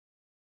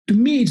To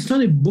me, it's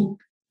not a book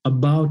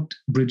about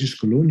British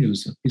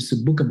colonialism. It's a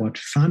book about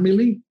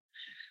family.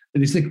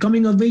 It's a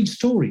coming of age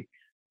story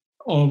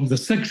of the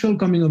sexual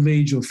coming of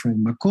age of Frank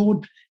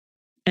McCourt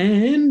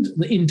and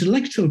the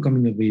intellectual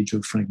coming of age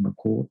of Frank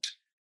McCourt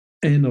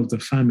and of the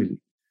family.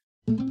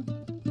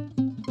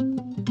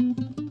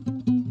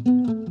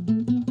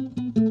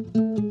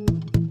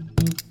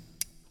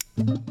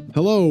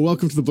 Hello,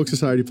 welcome to the Book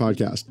Society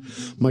podcast.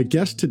 My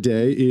guest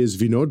today is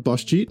Vinod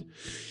Buschit.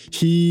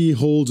 He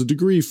holds a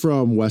degree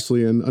from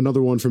Wesleyan,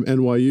 another one from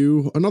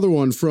NYU, another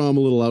one from a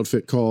little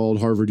outfit called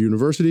Harvard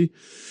University.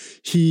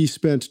 He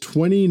spent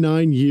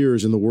 29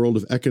 years in the world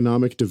of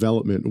economic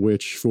development,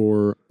 which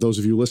for those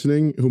of you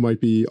listening who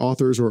might be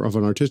authors or of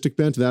an artistic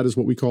bent, that is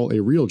what we call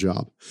a real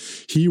job.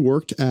 He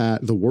worked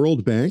at the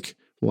World Bank.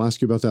 We'll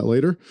ask you about that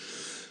later.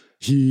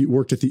 He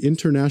worked at the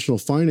International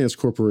Finance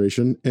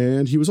Corporation,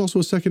 and he was also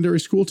a secondary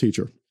school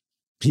teacher.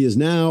 He is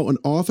now an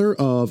author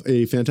of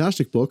a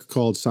fantastic book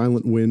called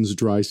Silent Winds,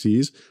 Dry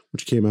Seas,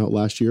 which came out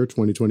last year,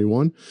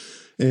 2021,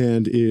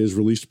 and is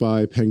released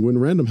by Penguin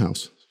Random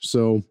House.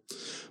 So,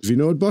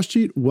 Vinod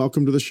Buschit,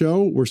 welcome to the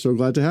show. We're so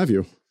glad to have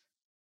you.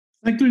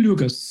 Thank you,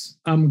 Lucas.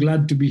 I'm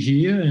glad to be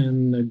here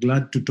and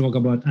glad to talk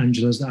about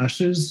Angela's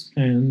Ashes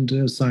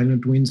and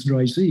Silent Winds,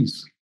 Dry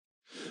Seas.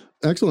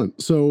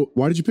 Excellent. So,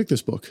 why did you pick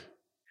this book?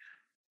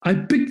 I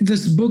picked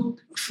this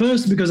book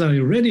first because I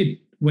read it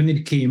when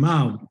it came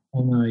out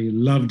and I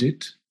loved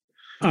it.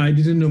 I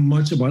didn't know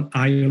much about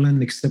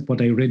Ireland except what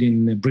I read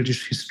in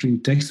British history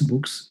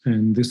textbooks,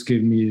 and this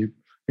gave me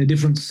a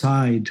different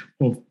side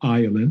of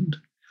Ireland.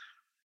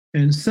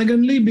 And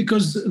secondly,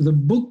 because the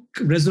book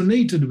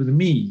resonated with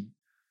me,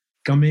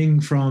 coming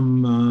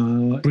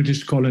from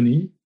British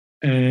colony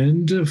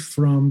and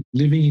from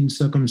living in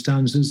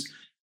circumstances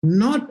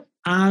not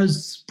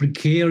as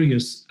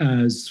precarious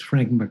as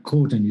Frank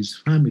McCourt and his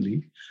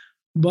family,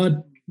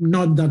 but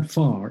not that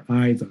far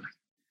either.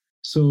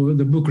 So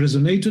the book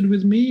resonated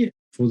with me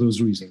for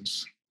those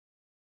reasons.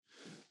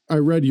 I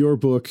read your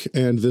book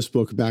and this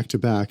book back to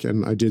back,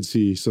 and I did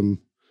see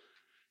some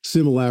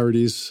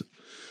similarities.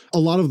 A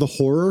lot of the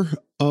horror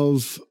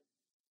of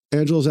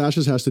Angela's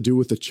Ashes has to do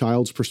with the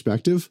child's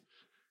perspective.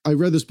 I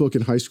read this book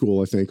in high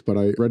school, I think, but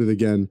I read it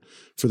again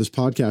for this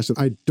podcast. And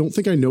I don't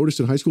think I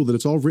noticed in high school that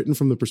it's all written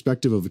from the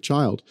perspective of a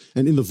child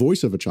and in the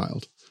voice of a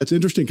child. It's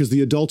interesting because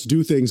the adults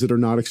do things that are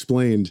not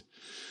explained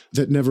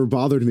that never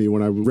bothered me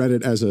when I read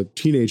it as a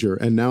teenager.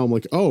 And now I'm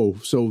like, oh,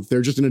 so they're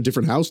just in a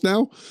different house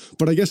now?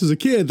 But I guess as a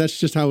kid, that's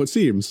just how it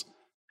seems.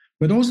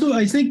 But also,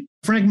 I think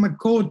Frank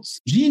McCourt's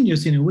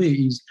genius in a way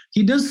is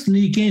he does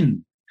sneak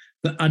in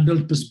the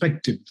adult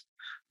perspective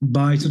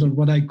by sort of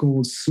what I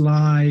call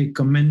sly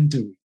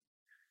commentary,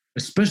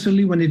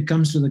 especially when it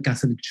comes to the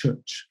Catholic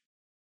Church.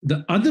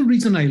 The other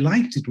reason I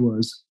liked it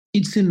was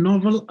it's a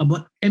novel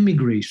about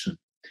emigration.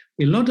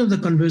 A lot of the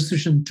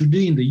conversation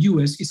today in the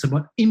US is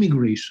about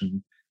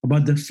immigration,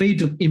 about the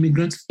fate of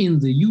immigrants in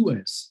the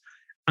US.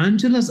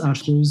 Angela's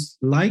Ashes,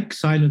 like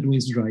Silent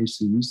Winds, Dry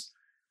Seas,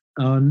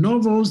 are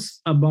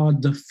novels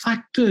about the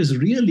factors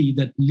really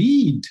that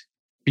lead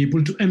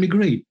people to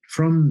emigrate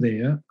from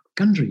their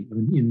country. I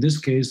mean, in this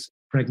case,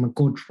 Frank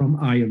McCourt from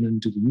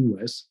Ireland to the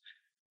US.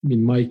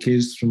 In my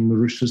case, from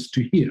Mauritius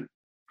to here.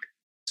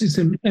 It's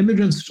an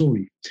immigrant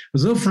story.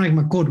 Though Frank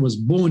McCourt was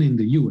born in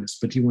the US,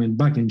 but he went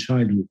back in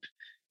childhood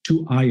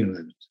to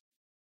Ireland.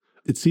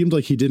 It seemed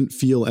like he didn't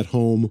feel at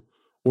home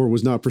or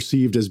was not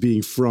perceived as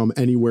being from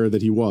anywhere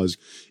that he was.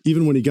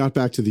 Even when he got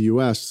back to the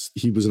US,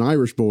 he was an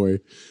Irish boy,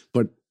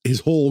 but his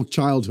whole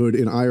childhood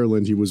in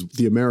Ireland, he was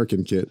the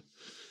American kid.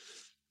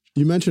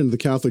 You mentioned the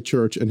Catholic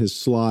Church and his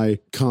sly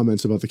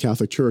comments about the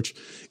Catholic Church.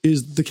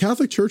 Is the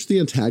Catholic Church the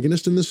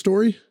antagonist in this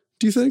story,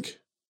 do you think?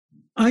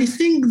 I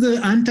think the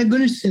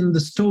antagonist in the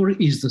story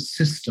is the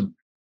system.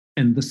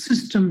 And the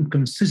system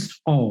consists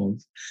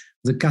of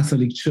the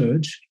Catholic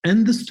Church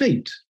and the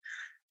state.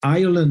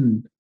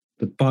 Ireland,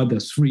 the part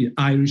that's free,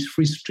 Irish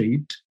Free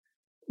State,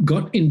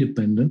 got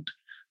independent.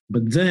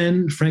 But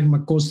then Frank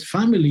McCourt's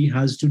family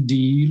has to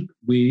deal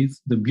with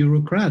the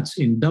bureaucrats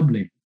in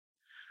Dublin,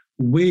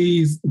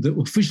 with the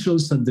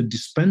officials at the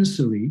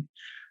dispensary.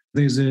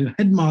 There's a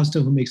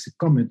headmaster who makes a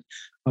comment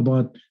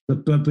about the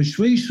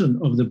perpetuation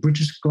of the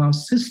British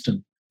class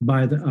system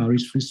by the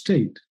Irish Free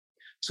State.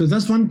 So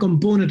that's one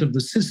component of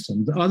the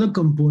system. The other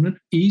component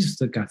is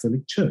the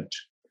Catholic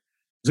Church.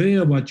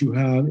 There, what you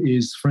have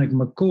is Frank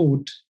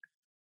McCourt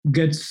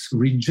gets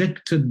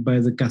rejected by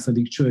the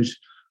Catholic Church.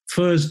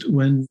 First,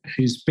 when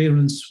his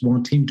parents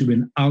want him to be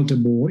an altar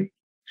boy.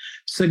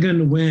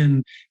 Second,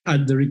 when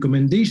at the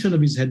recommendation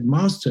of his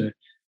headmaster,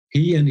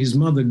 he and his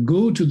mother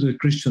go to the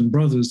Christian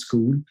Brothers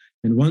School,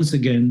 and once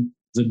again,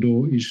 the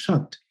door is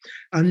shut.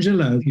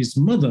 Angela, his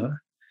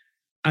mother,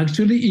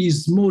 actually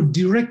is more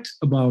direct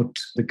about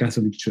the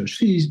Catholic Church.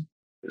 She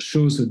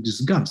shows her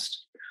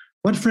disgust.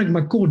 What Frank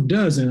McCourt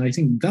does, and I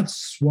think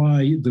that's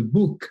why the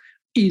book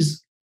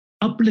is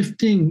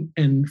uplifting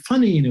and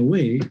funny in a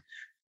way,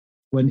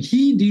 when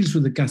he deals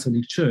with the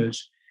Catholic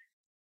Church,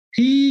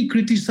 he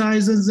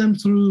criticizes them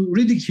through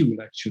ridicule,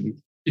 actually.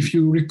 If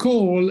you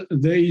recall,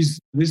 there is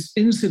this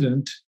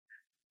incident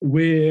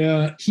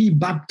where he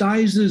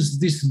baptizes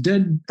this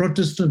dead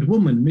Protestant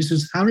woman,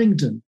 Mrs.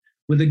 Harrington,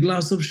 with a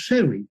glass of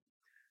sherry.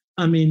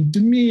 I mean, to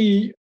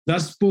me,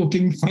 that's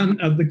poking fun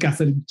at the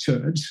Catholic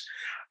Church.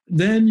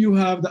 Then you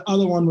have the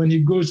other one when he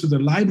goes to the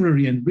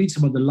library and reads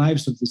about the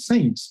lives of the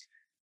saints.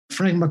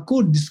 Frank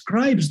McCourt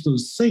describes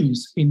those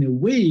saints in a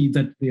way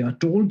that they are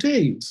tall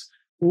tales.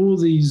 All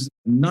these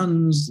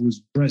nuns whose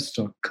breasts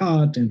are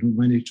cut and who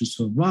manage to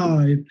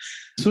survive.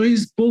 So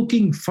he's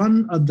poking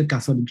fun at the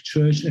Catholic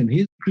Church and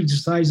he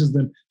criticizes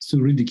them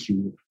through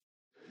ridicule.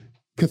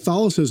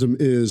 Catholicism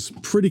is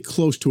pretty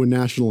close to a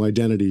national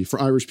identity for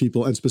Irish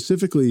people. And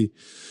specifically,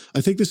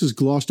 I think this is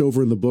glossed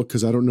over in the book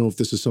because I don't know if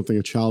this is something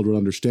a child would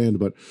understand,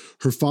 but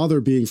her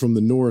father being from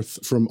the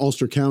north, from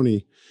Ulster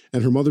County,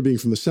 and her mother being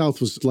from the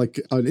south was like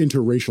an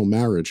interracial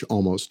marriage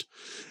almost.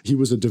 He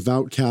was a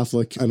devout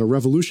Catholic and a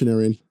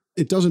revolutionary.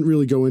 It doesn't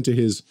really go into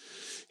his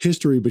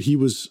history, but he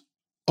was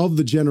of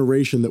the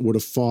generation that would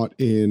have fought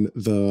in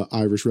the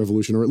Irish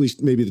Revolution, or at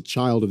least maybe the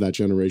child of that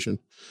generation.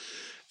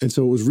 And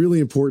so it was really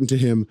important to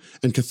him.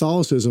 And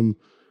Catholicism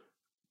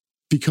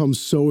becomes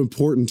so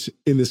important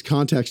in this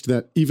context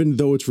that even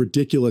though it's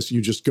ridiculous,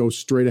 you just go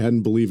straight ahead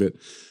and believe it.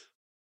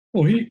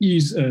 Well, he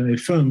is a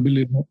firm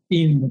believer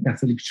in the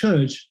Catholic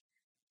Church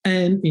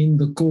and in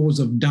the cause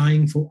of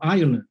dying for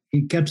Ireland.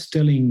 He kept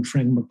telling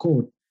Frank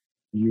McCourt,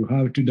 you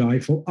have to die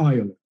for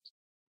Ireland.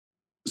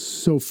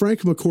 So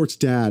Frank McCourt's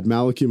dad,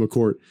 Malachy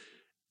McCourt,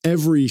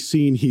 every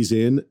scene he's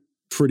in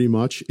pretty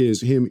much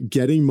is him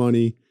getting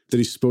money that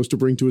he's supposed to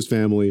bring to his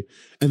family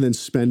and then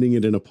spending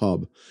it in a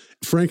pub.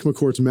 Frank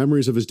McCourt's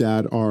memories of his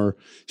dad are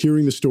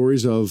hearing the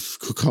stories of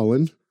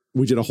Cuchulainn.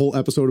 We did a whole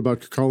episode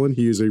about Cuchulainn.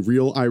 He is a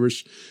real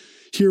Irish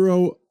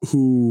hero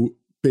who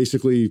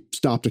basically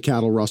stopped a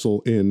cattle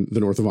rustle in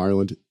the north of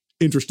Ireland.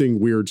 Interesting,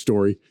 weird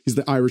story. He's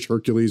the Irish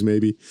Hercules,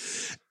 maybe.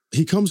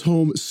 He comes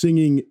home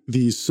singing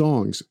these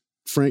songs.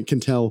 Frank can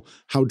tell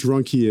how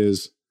drunk he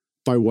is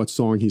by what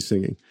song he's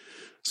singing.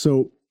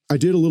 So I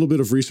did a little bit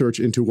of research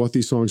into what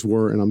these songs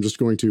were, and I'm just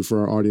going to,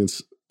 for our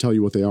audience, tell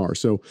you what they are.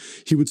 So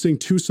he would sing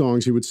two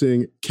songs. He would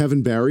sing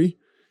Kevin Barry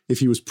if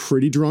he was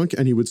pretty drunk,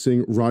 and he would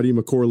sing Roddy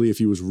McCorley if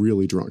he was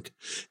really drunk.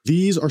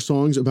 These are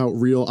songs about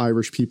real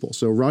Irish people.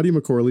 So Roddy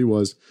McCorley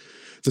was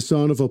the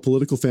son of a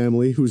political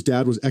family whose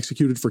dad was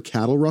executed for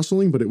cattle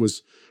rustling, but it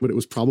was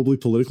probably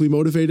politically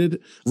motivated.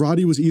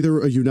 Roddy was either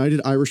a United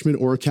Irishman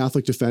or a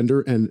Catholic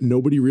defender, and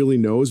nobody really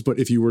knows. But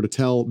if you were to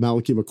tell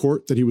Malachy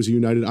McCourt that he was a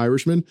United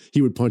Irishman,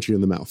 he would punch you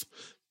in the mouth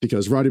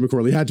because Roddy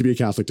McCorley had to be a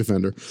Catholic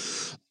defender.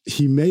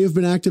 He may have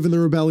been active in the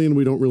rebellion.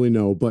 We don't really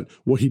know. But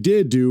what he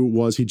did do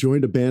was he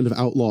joined a band of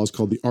outlaws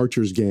called the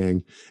Archers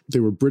Gang. They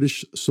were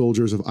British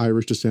soldiers of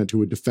Irish descent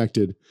who had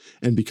defected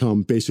and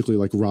become basically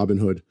like Robin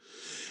Hood.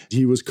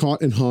 He was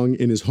caught and hung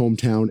in his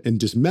hometown and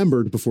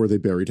dismembered before they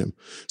buried him.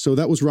 So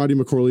that was Roddy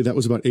McCorley. That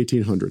was about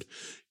 1800.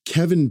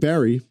 Kevin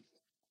Barry,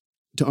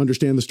 to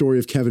understand the story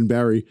of Kevin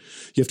Barry,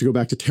 you have to go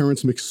back to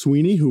Terence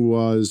McSweeney, who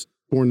was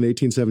born in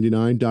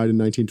 1879, died in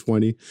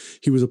 1920.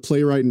 He was a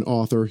playwright and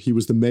author. He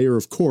was the mayor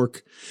of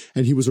Cork,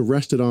 and he was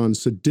arrested on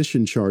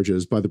sedition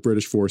charges by the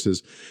British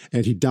forces,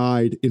 and he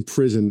died in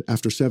prison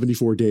after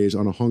 74 days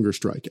on a hunger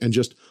strike. And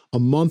just a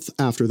month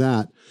after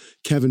that,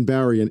 Kevin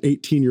Barry, an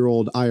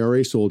 18-year-old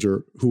IRA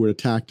soldier who had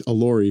attacked a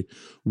lorry,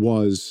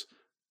 was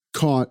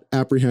caught,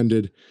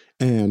 apprehended,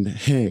 and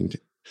hanged.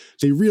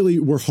 They really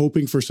were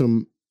hoping for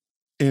some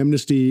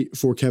amnesty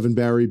for Kevin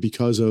Barry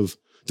because of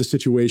the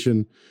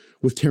situation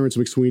with Terence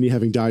McSweeney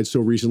having died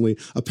so recently.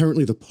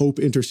 Apparently the Pope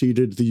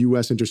interceded, the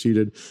U.S.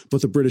 interceded,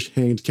 but the British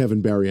hanged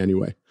Kevin Barry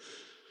anyway.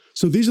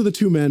 So these are the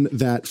two men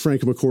that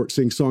Frank McCourt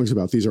sings songs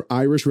about. These are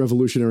Irish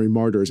revolutionary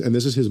martyrs, and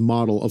this is his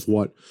model of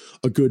what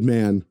a good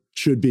man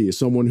should be,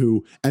 someone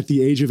who, at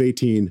the age of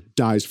 18,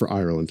 dies for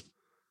Ireland.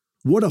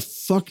 What a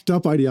fucked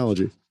up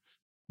ideology.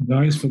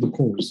 Dies for the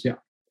cause, yeah.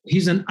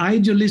 He's an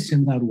idealist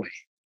in that way.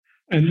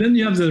 And then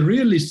you have the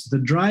realist, the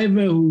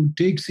driver who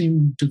takes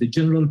him to the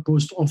General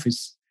Post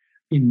Office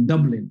in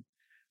Dublin.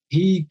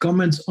 He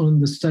comments on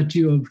the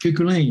statue of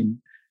Cuchulainn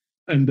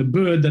and the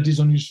bird that is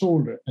on his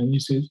shoulder. And he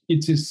says,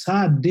 it's a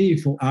sad day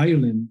for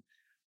Ireland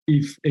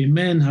if a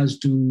man has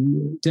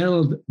to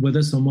tell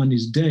whether someone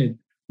is dead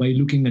by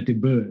looking at a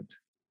bird.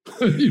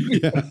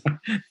 Yeah.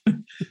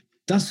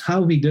 That's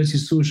how he does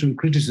his social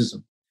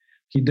criticism.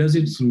 He does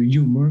it through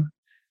humor.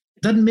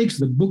 That makes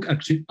the book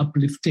actually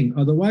uplifting.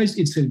 Otherwise,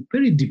 it's a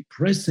very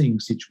depressing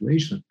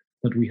situation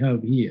that we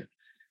have here.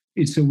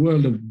 It's a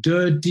world of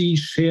dirty,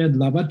 shared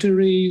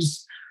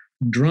lavatories,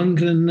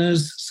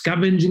 drunkenness,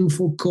 scavenging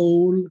for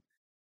coal.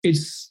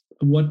 It's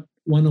what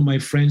one of my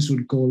friends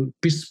would call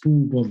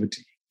piss-poor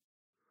poverty.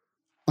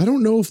 I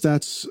don't know if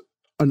that's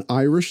an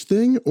Irish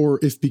thing or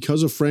if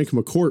because of Frank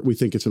McCourt, we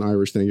think it's an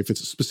Irish thing, if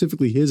it's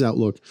specifically his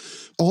outlook.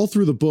 All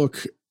through the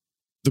book,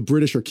 the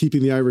British are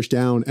keeping the Irish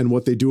down, and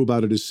what they do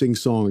about it is sing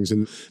songs,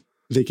 and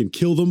they can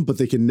kill them, but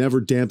they can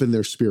never dampen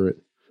their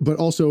spirit. But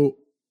also,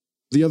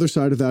 the other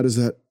side of that is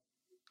that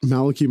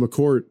Malachy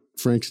McCourt,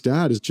 Frank's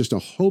dad, is just a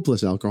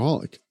hopeless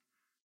alcoholic.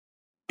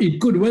 It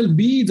could well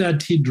be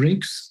that he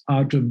drinks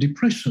out of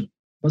depression.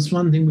 That's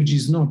one thing which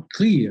is not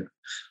clear.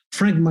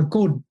 Frank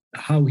McCourt,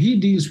 how he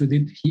deals with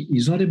it, he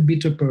is not a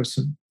bitter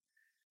person.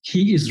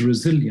 He is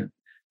resilient.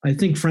 I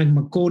think Frank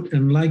McCourt,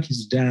 unlike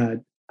his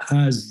dad,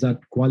 has that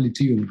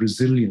quality of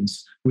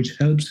resilience, which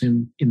helps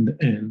him in the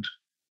end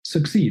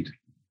succeed.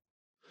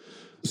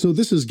 So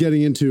this is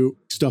getting into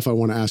stuff I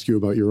want to ask you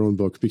about your own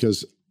book,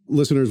 because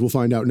listeners will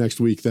find out next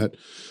week that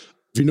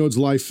Vinod's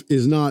life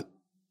is not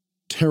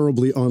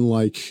terribly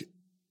unlike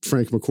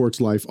Frank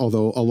McCourt's life,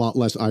 although a lot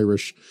less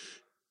Irish.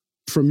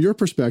 From your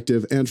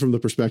perspective and from the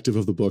perspective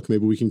of the book,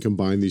 maybe we can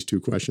combine these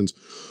two questions.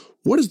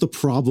 What is the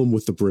problem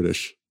with the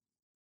British?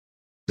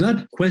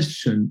 That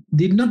question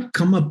did not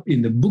come up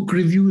in the book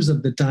reviews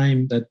at the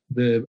time that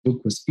the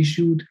book was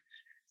issued.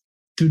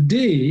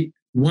 Today,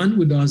 one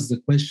would ask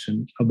the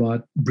question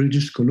about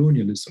British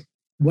colonialism.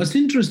 What's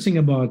interesting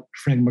about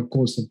Frank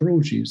McCourt's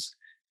approach is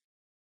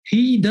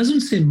he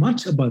doesn't say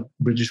much about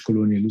British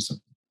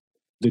colonialism.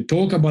 They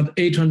talk about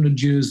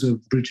 800 years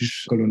of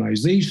British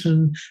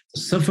colonization,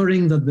 the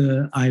suffering that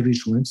the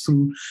Irish went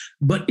through,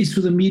 but it's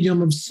through the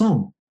medium of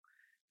song.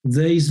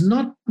 There is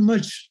not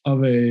much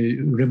of a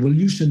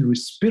revolutionary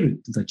spirit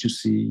that you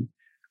see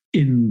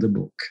in the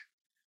book.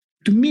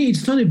 To me,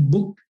 it's not a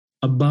book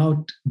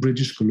about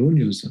British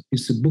colonialism.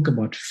 It's a book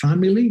about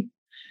family.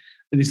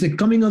 It's a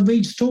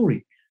coming-of-age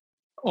story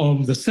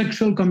of the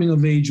sexual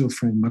coming-of-age of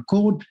Frank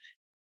McCourt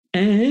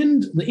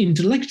and the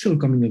intellectual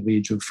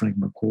coming-of-age of Frank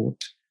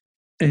McCourt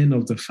and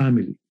of the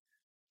family.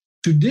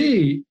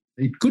 Today,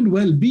 it could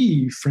well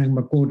be Frank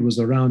McCourt was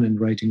around and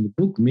writing the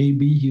book.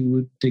 Maybe he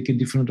would take a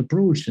different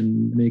approach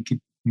and make it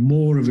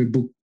more of a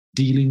book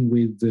dealing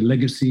with the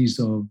legacies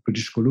of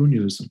British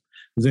colonialism.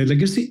 The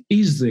legacy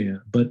is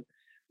there, but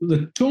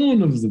the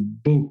tone of the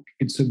book,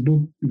 it's a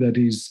book that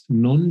is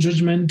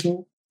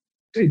non-judgmental.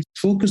 It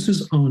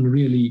focuses on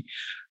really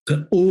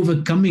the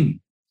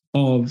overcoming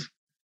of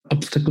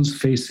obstacles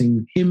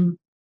facing him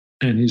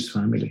and his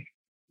family.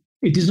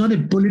 It is not a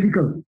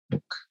political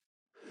book.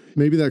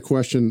 Maybe that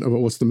question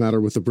about what's the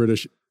matter with the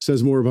British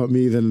says more about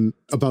me than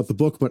about the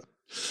book, but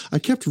I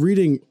kept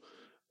reading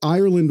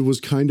Ireland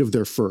was kind of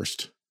their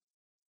first.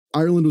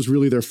 Ireland was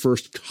really their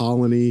first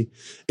colony.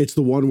 It's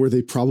the one where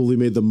they probably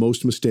made the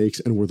most mistakes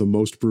and were the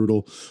most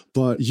brutal.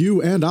 But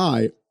you and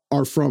I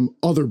are from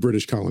other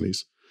British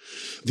colonies.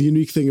 The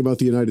unique thing about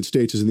the United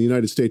States is in the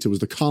United States, it was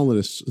the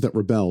colonists that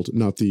rebelled,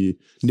 not the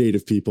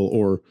native people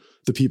or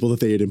the people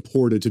that they had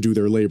imported to do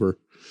their labor,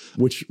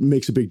 which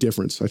makes a big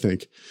difference, I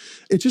think.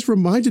 It just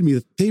reminded me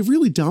that they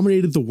really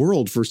dominated the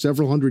world for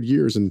several hundred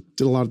years and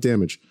did a lot of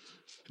damage.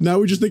 Now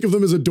we just think of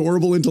them as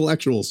adorable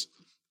intellectuals.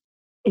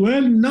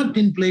 Well, not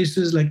in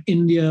places like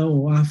India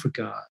or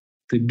Africa.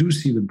 They do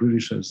see the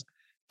British as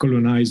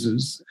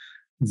colonizers.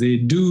 They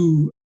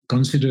do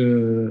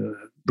consider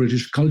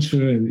British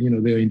culture,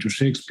 and they're into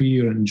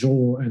Shakespeare and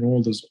Joe and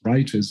all those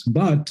writers.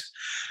 But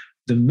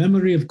the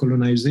memory of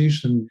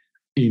colonization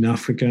in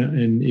Africa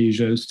and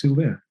Asia is still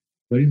there,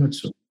 very much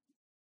so.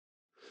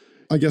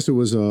 I guess it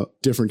was a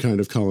different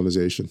kind of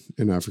colonization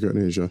in Africa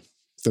and Asia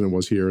than it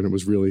was here, and it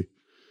was really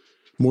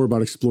more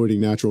about exploiting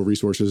natural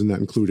resources, and that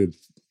included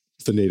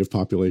the native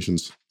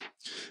populations.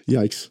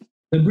 Yikes.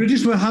 The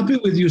British were happy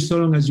with you so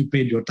long as you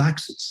paid your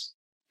taxes.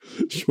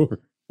 Sure.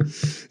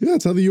 Yeah,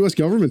 that's how the U.S.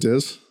 government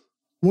is.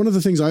 One of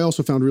the things I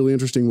also found really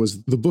interesting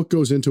was the book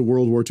goes into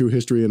World War II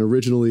history, and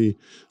originally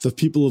the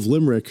people of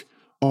Limerick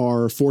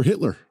are for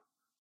Hitler.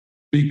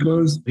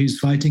 Because he's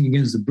fighting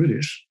against the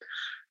British.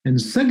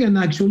 And second,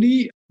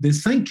 actually, they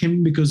thank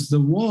him because the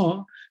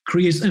war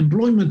creates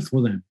employment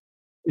for them.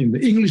 In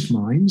the English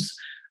mines,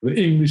 the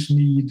English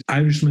need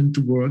Irishmen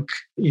to work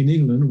in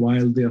England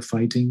while they are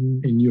fighting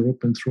in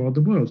Europe and throughout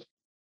the world.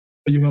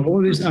 You have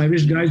all these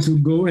Irish guys who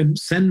go and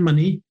send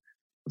money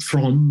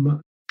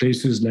from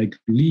places like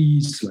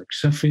Leeds, like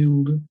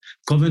Sheffield,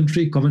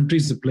 Coventry. Coventry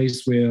is the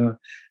place where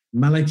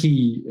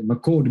Malachi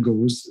McCourt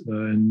goes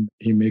and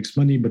he makes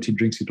money, but he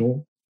drinks it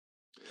all.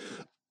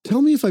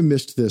 Tell me if I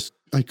missed this.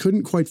 I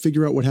couldn't quite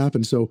figure out what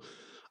happened. So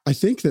I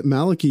think that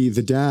Malachi,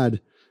 the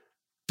dad,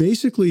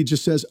 basically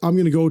just says, I'm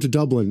going to go to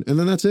Dublin, and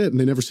then that's it, and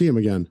they never see him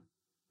again.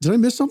 Did I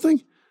miss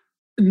something?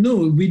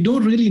 No, we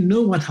don't really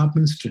know what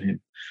happens to him.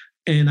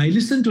 And I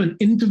listened to an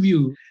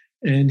interview,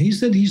 and he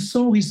said he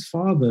saw his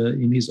father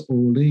in his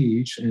old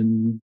age,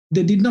 and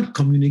they did not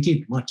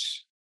communicate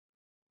much.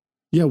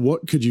 Yeah,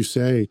 what could you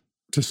say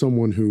to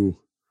someone who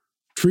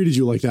treated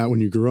you like that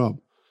when you grew up?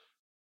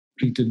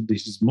 Treated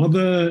his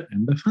mother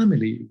and the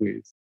family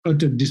with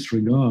utter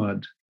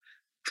disregard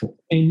for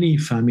any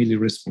family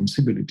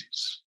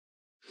responsibilities.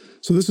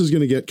 So this is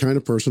going to get kind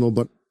of personal,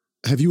 but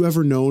have you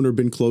ever known or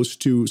been close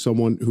to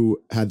someone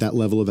who had that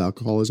level of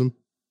alcoholism?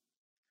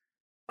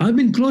 I've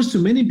been close to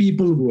many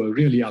people who are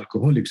really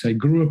alcoholics. I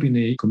grew up in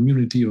a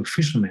community of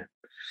fishermen.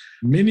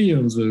 Many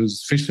of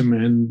those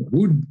fishermen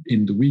would,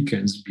 in the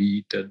weekends,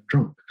 be dead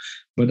drunk.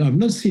 But I've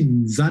not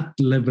seen that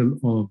level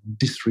of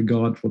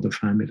disregard for the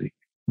family.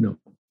 No.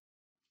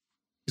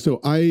 So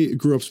I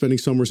grew up spending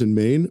summers in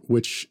Maine,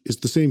 which is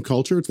the same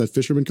culture. It's that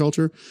fisherman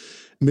culture.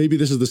 Maybe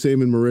this is the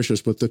same in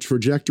Mauritius, but the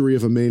trajectory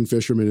of a Maine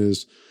fisherman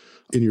is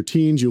in your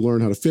teens, you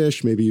learn how to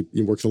fish. Maybe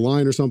you work the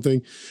line or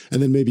something,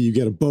 and then maybe you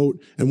get a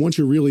boat. And once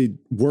you're really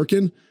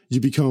working,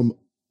 you become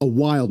a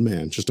wild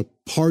man, just a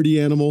party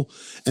animal.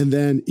 And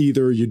then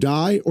either you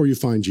die or you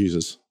find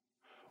Jesus.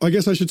 I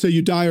guess I should say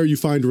you die or you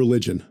find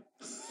religion.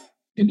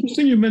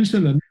 Interesting you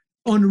mentioned that.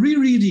 On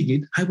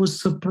rereading it, I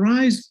was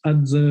surprised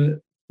at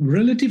the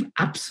relative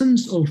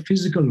absence of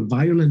physical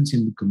violence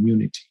in the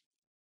community.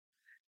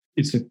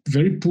 It's a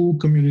very poor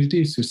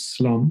community, it's a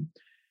slum,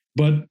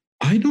 but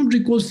I don't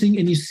recall seeing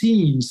any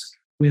scenes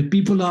where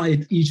people are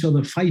at each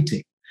other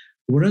fighting.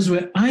 Whereas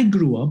where I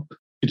grew up,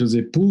 it was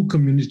a poor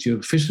community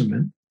of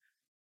fishermen.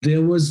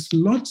 There was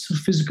lots of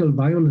physical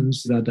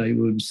violence that I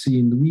would see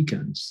in the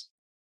weekends.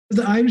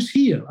 The Irish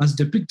here, as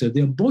depicted,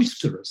 they are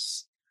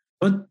boisterous,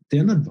 but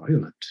they're not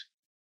violent.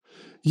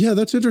 Yeah,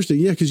 that's interesting.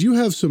 Yeah, because you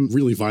have some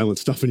really violent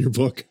stuff in your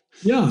book.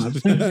 Yeah,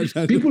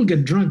 people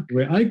get drunk.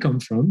 Where I come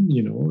from,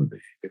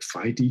 they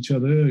fight each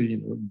other,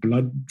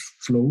 blood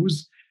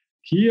flows.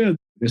 Here,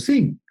 they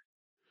sing.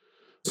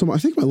 So I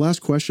think my last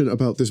question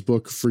about this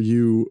book for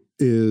you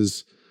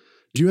is,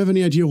 do you have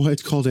any idea why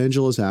it's called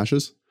Angela's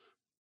Ashes?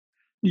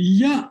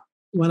 Yeah,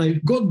 when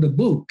I got the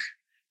book,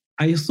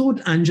 I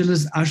thought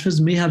Angela's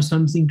Ashes may have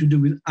something to do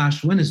with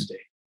Ash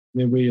Wednesday.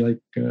 They were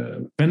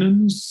like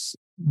penance.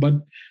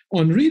 But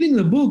on reading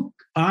the book,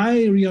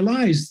 I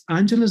realized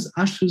Angela's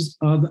ashes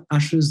are the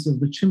ashes of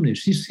the chimney.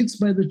 She sits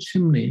by the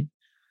chimney.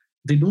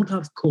 They don't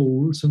have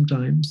coal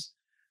sometimes,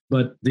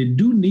 but they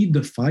do need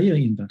the fire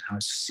in that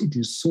house. It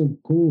is so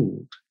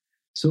cold.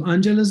 So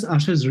Angela's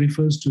ashes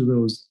refers to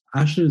those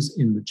ashes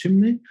in the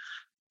chimney,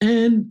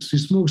 and she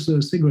smokes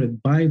a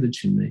cigarette by the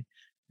chimney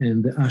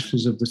and the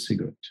ashes of the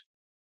cigarette.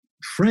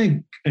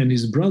 Frank and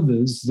his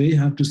brothers, they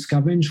have to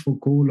scavenge for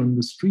coal on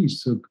the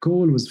streets. So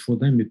coal was for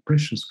them a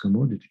precious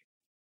commodity.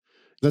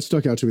 That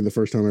stuck out to me the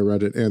first time I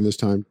read it, and this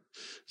time.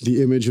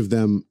 The image of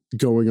them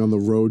going on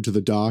the road to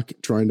the dock,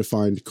 trying to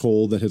find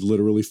coal that had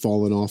literally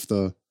fallen off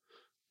the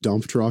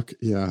dump truck.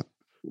 Yeah.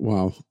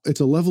 Wow. It's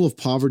a level of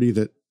poverty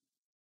that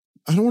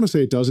I don't want to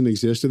say it doesn't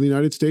exist in the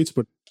United States,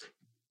 but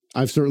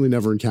I've certainly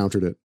never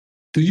encountered it.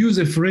 To use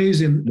a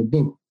phrase in the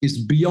book, it's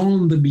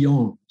beyond the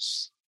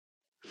beyonds.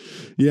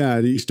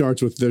 Yeah, he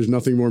starts with, there's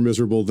nothing more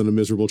miserable than a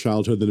miserable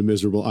childhood, than a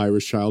miserable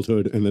Irish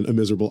childhood, and then a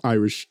miserable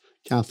Irish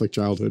Catholic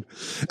childhood.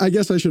 I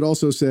guess I should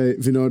also say,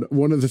 Vinod,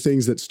 one of the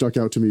things that stuck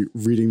out to me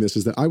reading this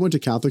is that I went to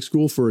Catholic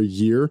school for a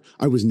year.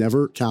 I was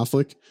never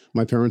Catholic.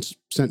 My parents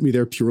sent me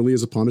there purely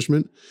as a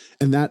punishment.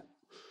 And that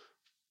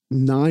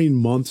 9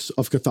 months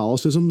of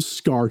Catholicism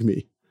scarred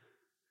me.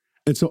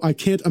 And so I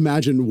can't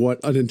imagine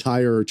what an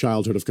entire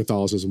childhood of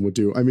Catholicism would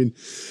do. I mean,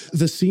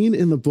 the scene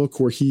in the book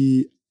where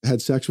he had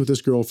sex with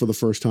this girl for the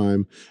first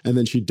time, and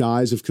then she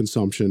dies of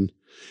consumption,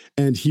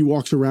 and he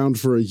walks around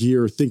for a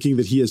year thinking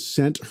that he has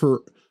sent her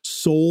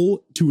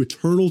soul to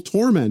eternal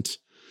torment.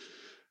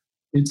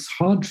 It's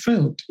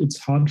heartfelt. It's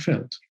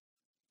heartfelt.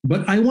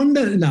 But I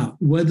wonder now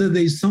whether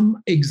there's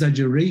some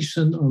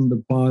exaggeration on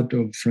the part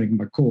of Frank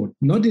McCourt,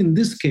 not in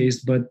this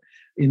case, but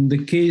in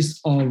the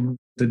case of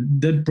the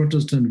dead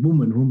Protestant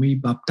woman whom he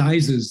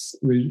baptizes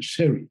with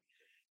sherry,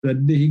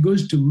 that he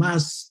goes to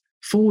Mass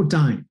 4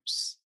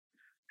 times.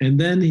 And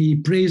then he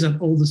prays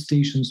at all the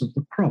stations of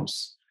the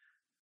cross.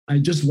 I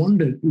just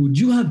wondered, would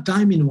you have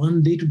time in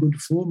one day to go to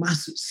 4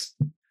 masses?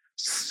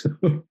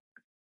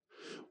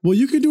 Well,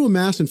 you could do a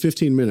mass in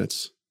 15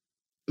 minutes.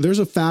 There's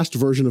a fast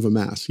version of a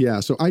mass. Yeah.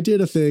 So I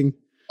did a thing.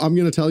 I'm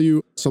going to tell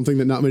you something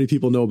that not many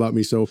people know about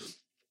me. So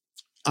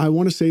I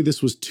want to say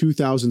this was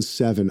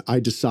 2007.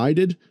 I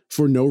decided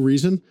for no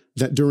reason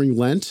that during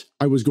Lent,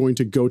 I was going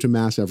to go to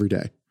mass every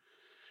day.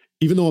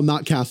 Even though I'm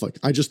not Catholic,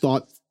 I just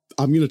thought,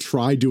 I'm going to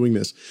try doing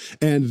this.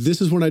 And this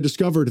is when I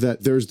discovered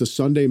that there's the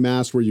Sunday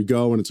mass where you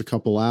go and it's a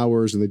couple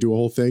hours and they do a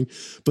whole thing,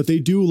 but they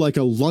do like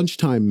a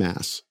lunchtime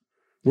mass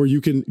where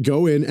you can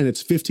go in and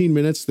it's 15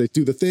 minutes. They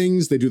do the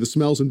things, they do the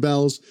smells and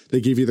bells,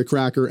 they give you the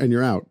cracker and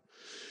you're out.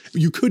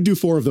 You could do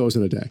 4 of those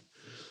in a day.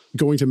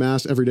 Going to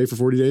mass every day for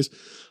 40 days.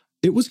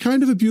 It was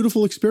kind of a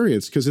beautiful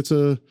experience because it's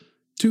a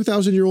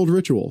 2,000-year-old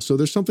ritual. So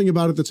there's something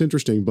about it that's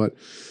interesting, but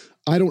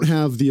I don't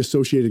have the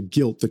associated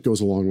guilt that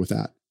goes along with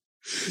that.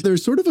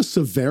 There's sort of a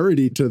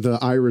severity to the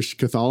Irish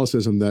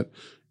Catholicism that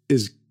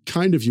is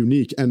kind of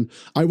unique. And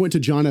I went to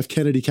John F.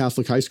 Kennedy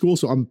Catholic High School,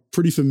 so I'm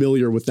pretty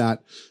familiar with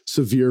that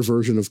severe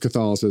version of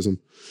Catholicism.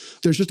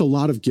 There's just a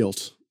lot of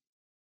guilt.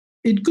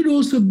 It could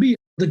also be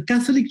the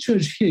Catholic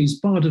Church here is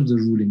part of the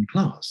ruling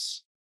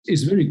class.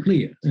 It's very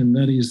clear, and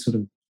that is sort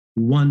of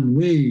one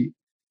way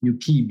you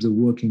keep the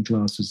working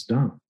classes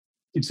down.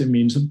 It's a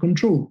means of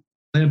control.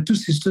 I have 2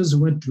 sisters who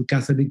went to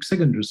Catholic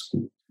secondary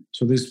school.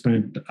 So they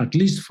spent at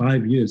least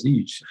 5 years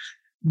each.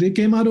 They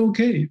came out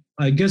okay,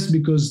 I guess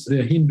because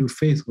their Hindu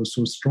faith was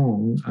so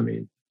strong. I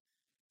mean,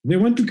 they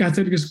went to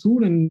Catholic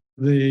school and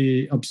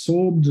they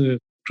absorbed the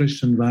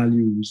Christian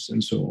values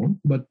and so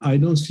on. But I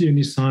don't see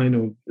any sign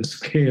of the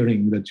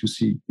scaring that you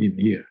see in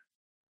here.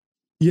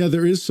 Yeah,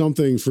 there is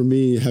something for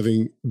me,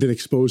 having been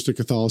exposed to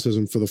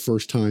Catholicism for the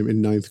first time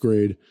in 9th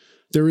grade.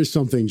 There is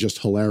something just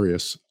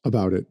hilarious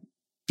about it.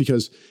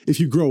 Because if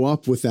you grow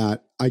up with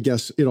that, I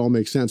guess it all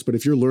makes sense. But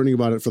if you're learning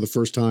about it for the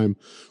first time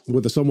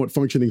with a somewhat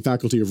functioning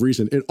faculty of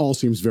reason, it all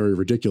seems very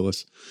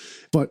ridiculous.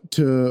 But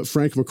to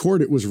Frank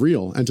McCourt, it was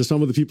real. And to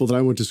some of the people that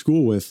I went to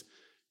school with,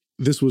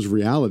 this was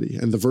reality.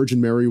 And the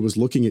Virgin Mary was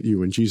looking at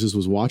you and Jesus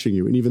was watching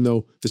you. And even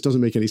though this doesn't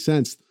make any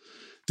sense,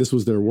 this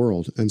was their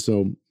world. And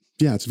so,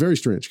 yeah, it's very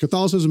strange.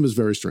 Catholicism is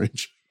very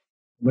strange.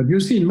 But you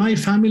see, in my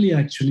family,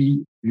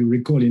 actually, you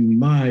recall in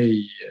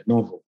my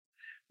novel,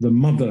 the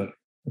mother,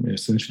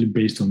 essentially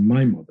based on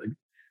my mother,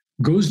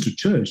 goes to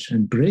church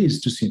and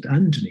prays to St.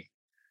 Anthony.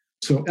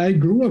 So I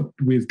grew up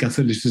with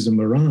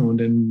Catholicism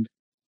around. And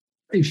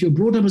if you're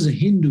brought up as a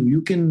Hindu,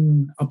 you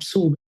can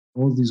absorb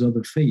all these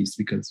other faiths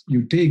because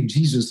you take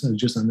Jesus as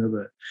just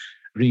another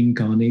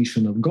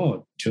reincarnation of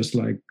God, just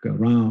like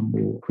Ram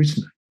or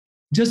Krishna.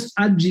 Just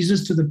add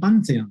Jesus to the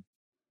pantheon.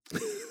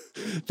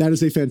 That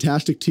is a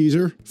fantastic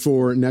teaser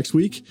for next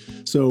week.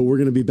 So we're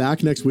going to be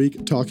back next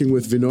week talking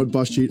with Vinod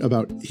Bashjeet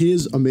about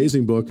his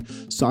amazing book,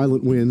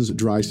 Silent Winds,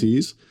 Dry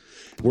Seas.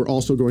 We're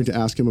also going to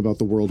ask him about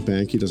the World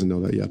Bank. He doesn't know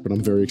that yet, but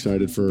I'm very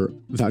excited for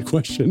that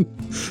question.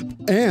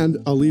 And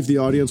I'll leave the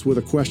audience with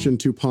a question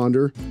to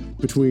ponder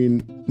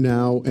between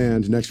now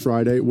and next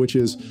Friday, which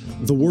is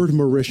the word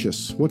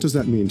Mauritius. What does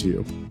that mean to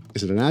you?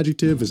 Is it an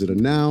adjective? Is it a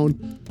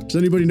noun? Does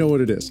anybody know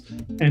what it is?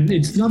 And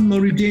it's not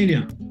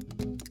Mauritania.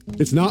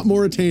 It's not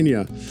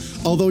Mauritania.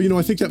 Although,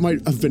 I think that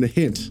might have been a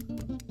hint.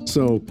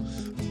 So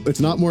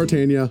it's not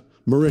Mauritania,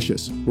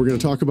 Mauritius. We're going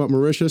to talk about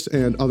Mauritius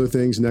and other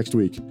things next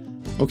week.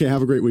 Okay,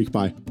 have a great week.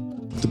 Bye.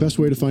 The best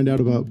way to find out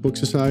about Book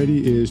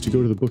Society is to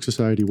go to the Book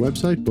Society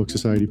website,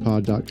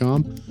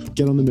 booksocietypod.com.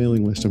 Get on the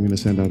mailing list. I'm going to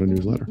send out a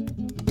newsletter.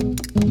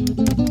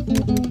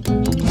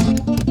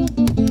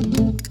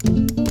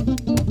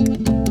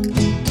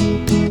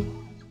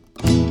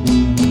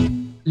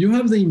 You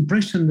have the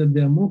impression that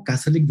they are more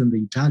Catholic than the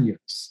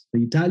Italians. The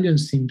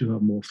Italians seem to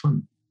have more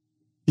fun.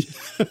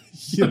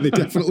 Yeah, they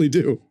definitely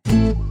do.